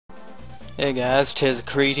Hey guys,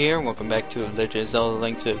 TLoZ A here, and welcome back to TLoZ A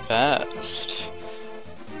Link to the Past.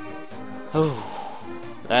 Oh,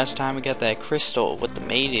 last time we got that crystal with the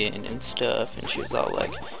maiden and stuff, and she was all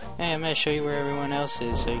like, hey, I'm gonna show you where everyone else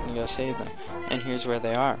is so you can go save them. And here's where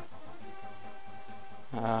they are.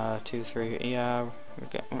 2, 3, yeah,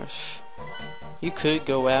 okay. You could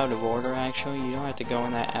go out of order actually, you don't have to go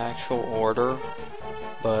in that actual order,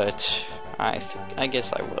 but I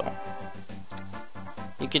guess I will.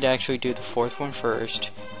 You could actually do the fourth one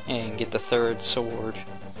first and get the third sword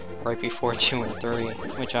right before 2 and 3,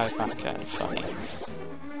 which I found kind of funny.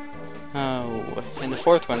 Oh, and the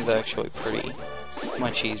fourth one's actually pretty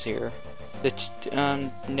much easier.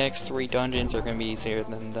 The next 3 dungeons are going to be easier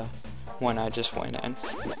than the one I just went in.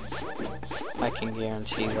 I can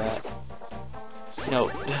guarantee that. No.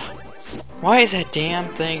 Why is that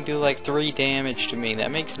damn thing do like 3 damage to me?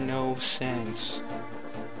 That makes no sense.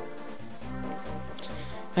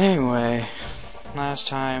 Anyway, last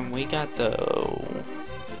time we got the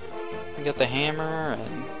hammer,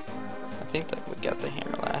 and I think that we got the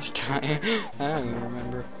hammer last time. I don't even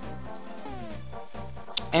remember.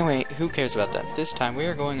 Anyway, who cares about that? This time we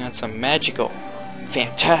are going on some magical,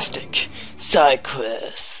 fantastic side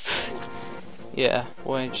quests. Yeah,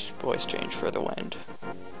 voice change for the wind.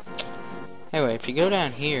 Anyway, if you go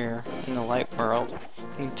down here in the light world,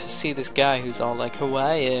 you need to see this guy who's all like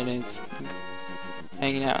Hawaiian and it's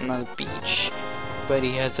hanging out on the beach, but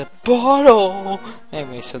he has a bottle.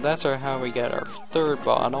 Anyway, so that's how we got our 3rd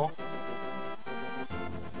bottle.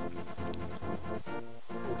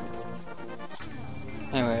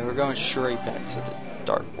 Anyway, we're going straight back to the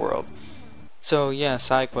dark world. So yeah,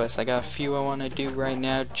 side quests. I got a few I want to do right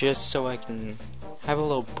now, just so I can have a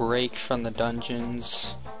little break from the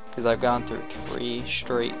dungeons, because I've gone through 3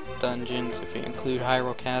 straight dungeons if you include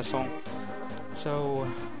Hyrule Castle.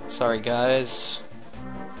 So sorry guys.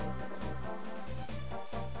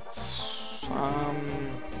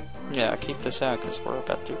 Yeah, keep this out because we're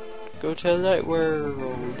about to go to the light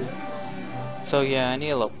world. So yeah, I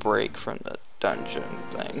need a little break from the dungeon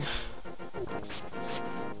thing.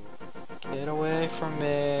 Get away from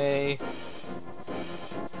me.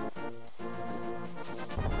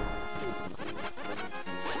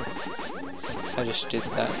 I just did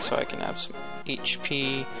that so I can have some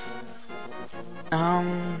HP.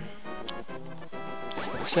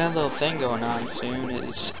 Sad little thing going on soon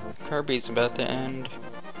is Kirby's about to end,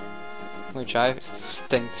 which I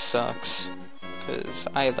think sucks, because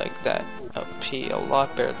I like that LP a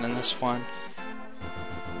lot better than this one.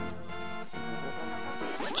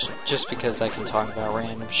 Just because I can talk about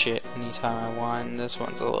random shit anytime I want, and this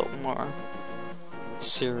one's a little more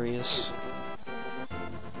serious.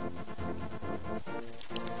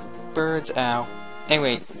 Birds, ow.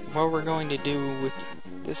 Anyway, what we're going to do with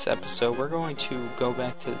this episode, we're going to go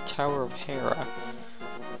back to the Tower of Hera,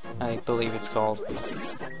 I believe it's called,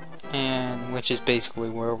 and which is basically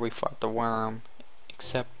where we fought the worm,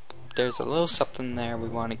 except there's a little something there we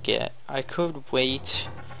want to get. I could wait,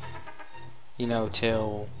 you know,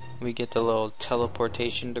 till we get the little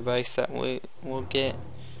teleportation device that we'll get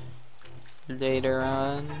later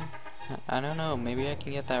on. I don't know, maybe I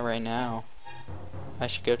can get that right now. I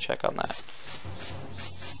should go check on that.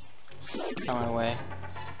 On my way.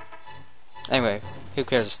 Anyway, who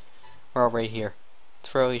cares? We're already here.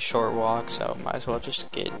 It's a really short walk, so might as well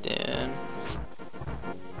just get in.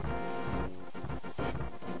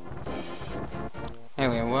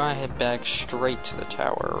 Anyway, we want to head back straight to the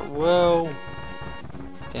tower. Whoa!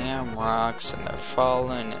 Damn rocks, and they're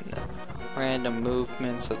falling, and the random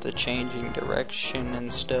movements of the changing direction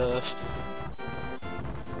and stuff.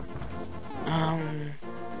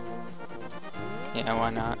 Yeah, why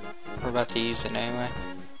not? We're about to use it anyway.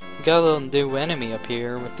 We got a little new enemy up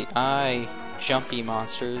here with the eye jumpy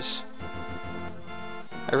monsters.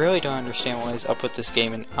 I really don't understand what is up with this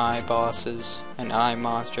game and eye bosses and eye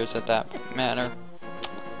monsters at that matter.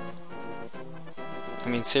 I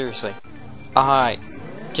mean, seriously. Eye!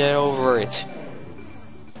 Get over it!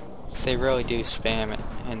 They really do spam it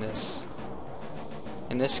in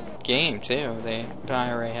this game too.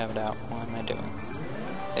 I already have it out. What am I doing?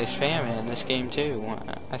 They spam it in this game too.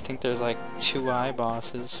 I think there's like 2 eye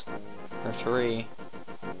bosses. Or 3.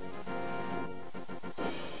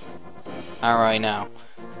 Alright now.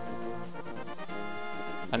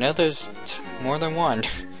 I know there's more than one.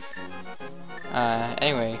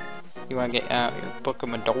 Anyway, you wanna get out your Book of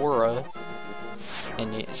Medora.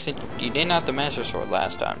 And you didn't have the Master Sword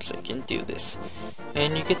last time, so you can do this.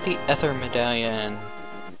 And you get the Ether Medallion.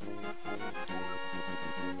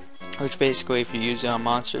 Which basically, if you use it on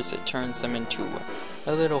monsters, it turns them into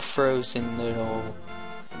a little frozen little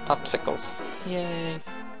popsicles. Yay!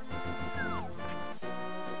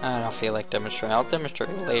 I don't feel like demonstrating. I'll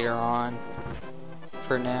demonstrate later on.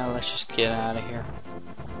 For now, let's just get out of here.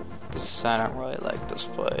 Because I don't really like this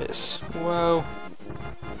place. Whoa.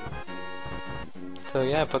 So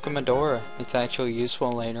yeah, Book of Medora. It's actually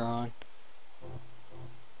useful later on.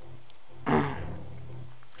 I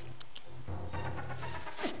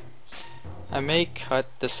may cut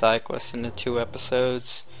the Sidequests into 2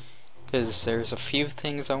 episodes. Because there's a few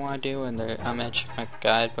things I want to do, and I'm going to check my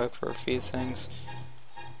guidebook for a few things.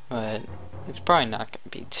 But it's probably not going to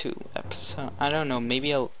be 2 episodes. I don't know,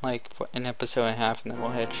 maybe like an episode and a half, and then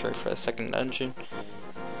we'll head straight for the second dungeon.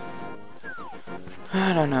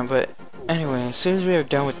 I don't know, but anyway, as soon as we are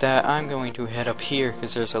done with that, I'm going to head up here,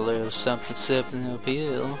 because there's a little something up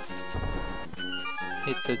here.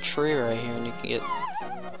 Hit the tree right here, and you can get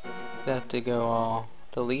that to go all...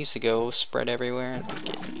 the leaves to go spread everywhere and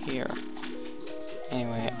get here.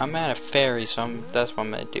 Anyway, I'm at a ferry, so that's what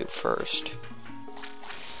I'm gonna do first.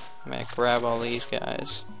 I'm gonna grab all these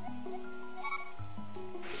guys.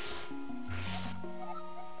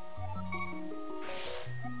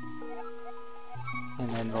 And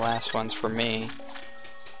then the last one's for me.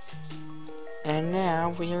 And now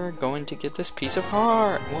we are going to get this piece of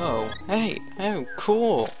heart. Whoa, hey, oh,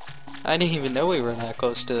 cool. I didn't even know we were that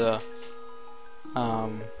close to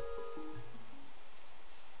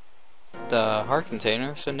the heart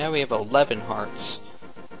container, so now we have 11 hearts.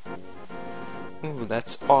 Ooh,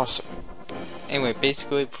 that's awesome. Anyway,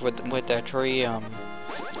 basically with that tree, there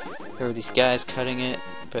were these guys cutting it,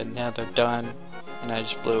 but now they're done, and I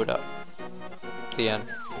just blew it up. The end.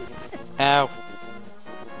 Ow!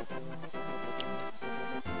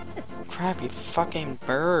 Crap, you fucking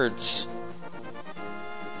birds!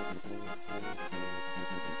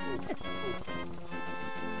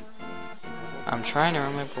 I'm trying to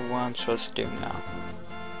remember what I'm supposed to do now.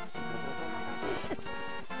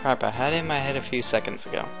 Crap, I had it in my head a few seconds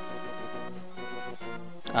ago.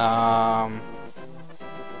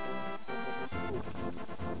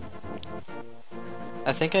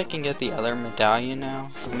 I think I can get the other medallion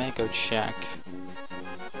now. I'm gonna go check.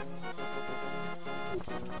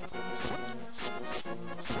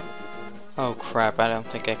 Oh crap, I don't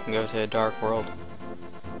think I can go to the Dark World.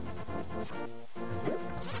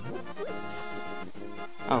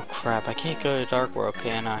 Oh crap, I can't go to Dark World,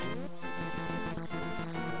 can I?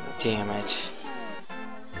 Damn it.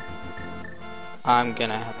 I'm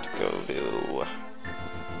gonna have to go to...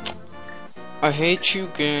 I hate you,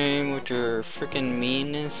 game, with your freaking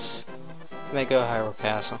meanness. I may go Hyrule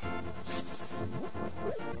Castle.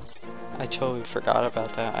 I totally forgot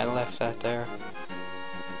about that. I left that there.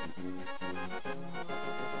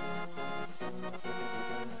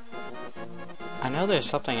 I know there's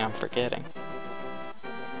something I'm forgetting.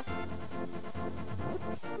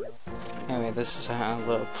 Anyway, this is a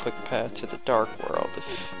little quick path to the Dark World.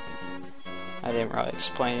 I didn't really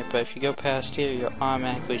explain it, but if you go past here, you're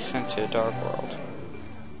automatically sent to the Dark World.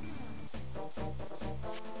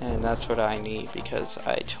 And that's what I need, because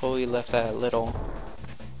I totally left that little,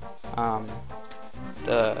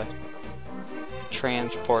 the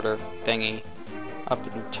transporter thingy up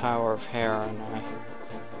in the Tower of Hera, and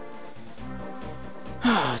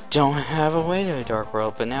I don't have a way to the Dark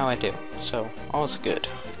World, but now I do, so all's good.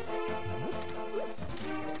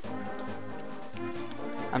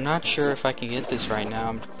 I'm not sure if I can get this right now.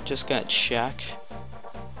 I'm just gonna check.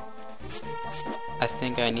 I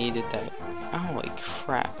think I needed that. Holy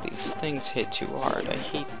crap, these things hit too hard. I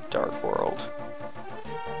hate Dark World.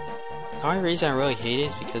 The only reason I really hate it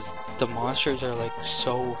is because the monsters are like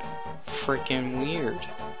so freaking weird.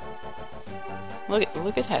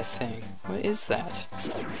 Look at that thing. What is that?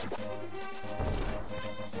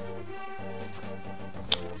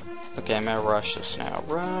 Okay, I'm gonna rush this now.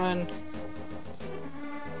 Run!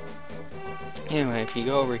 Anyway, if you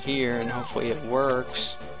go over here and hopefully it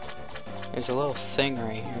works, there's a little thing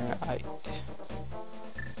right here.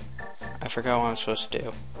 I forgot what I'm supposed to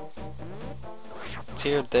do. It's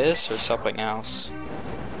either this or something else.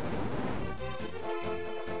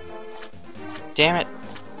 Damn it!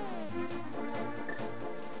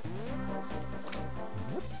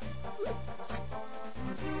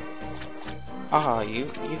 Oh, you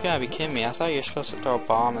gotta be kidding me. I thought you were supposed to throw a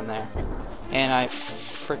bomb in there. And I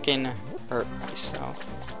freaking hurt myself.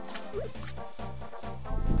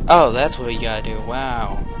 Oh, that's what you gotta do.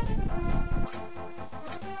 Wow.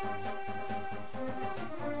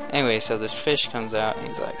 Anyway, so this fish comes out and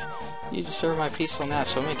he's like, you deserve my peaceful nap,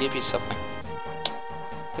 so I'm gonna give you something.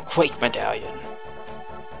 The Quake Medallion.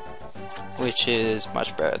 Which is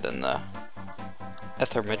much better than the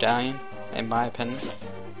Ether Medallion, in my opinion.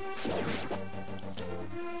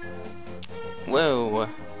 Whoa.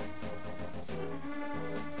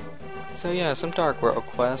 So yeah, some Dark World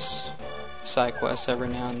quests, side quests every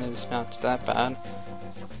now and then is not that bad.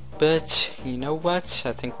 But, you know what?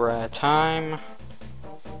 I think we're out of time.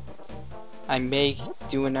 I may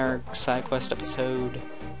do another side quest episode.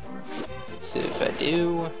 So if I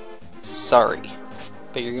do, sorry.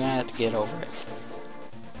 But you're gonna have to get over it.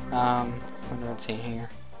 Wonder what's in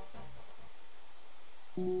here.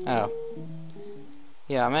 Oh.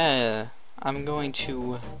 Yeah, I'm going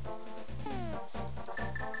to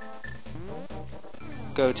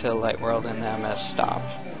go to the light world and then I'm gonna stop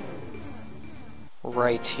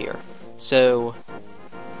right here. So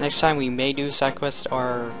next time we may do a side quest,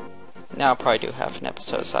 or now I'll probably do half an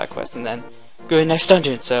episode of side quest and then go to the next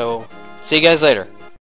dungeon. So see you guys later.